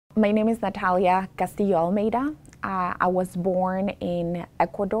My name is Natalia Castillo Almeida. I was born in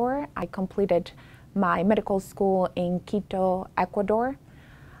Ecuador. I completed my medical school in Quito, Ecuador.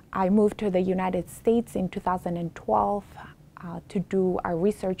 I moved to the United States in 2012 to do a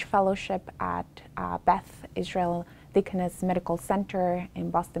research fellowship at Beth Israel Deaconess Medical Center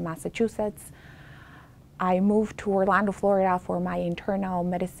in Boston, Massachusetts. I moved to Orlando, Florida for my internal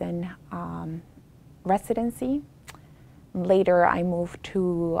medicine residency. Later, I moved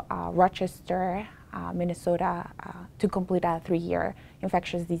to Rochester, Minnesota to complete a 3-year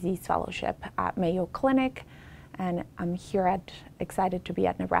infectious disease fellowship at Mayo Clinic. And I'm excited to be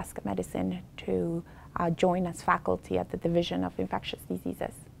at Nebraska Medicine to join as faculty at the Division of Infectious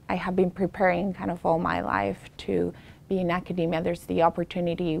Diseases. I have been preparing kind of all my life to be in academia. There's the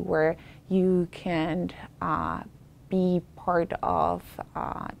opportunity where you can be part of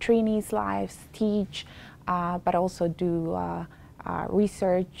trainees' lives, teach, but also do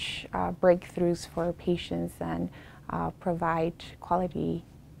research breakthroughs for patients and provide quality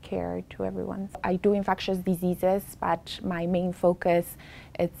care to everyone. I do infectious diseases, but my main focus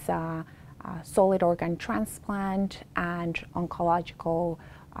is solid organ transplant and oncological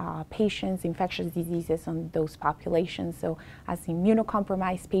patients, infectious diseases on those populations. So as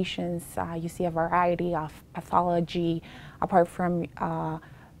immunocompromised patients, you see a variety of pathology apart from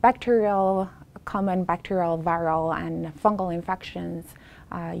common bacterial, viral, and fungal infections.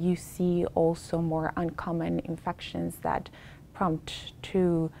 You see also more uncommon infections that prompt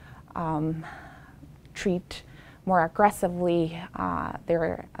to treat more aggressively.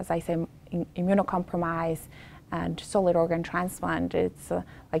 They're, as I say, immunocompromised, and solid organ transplant. It's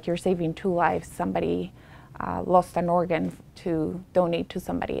like you're saving 2 lives. Somebody lost an organ to donate to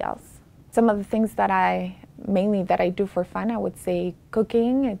somebody else. Some of the things that I do for fun, I would say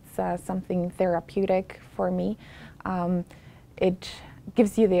cooking. It's something therapeutic for me. It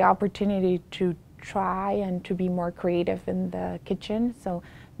gives you the opportunity to try and to be more creative in the kitchen. So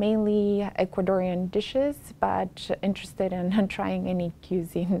mainly Ecuadorian dishes, but interested in trying any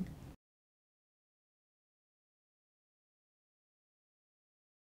cuisine.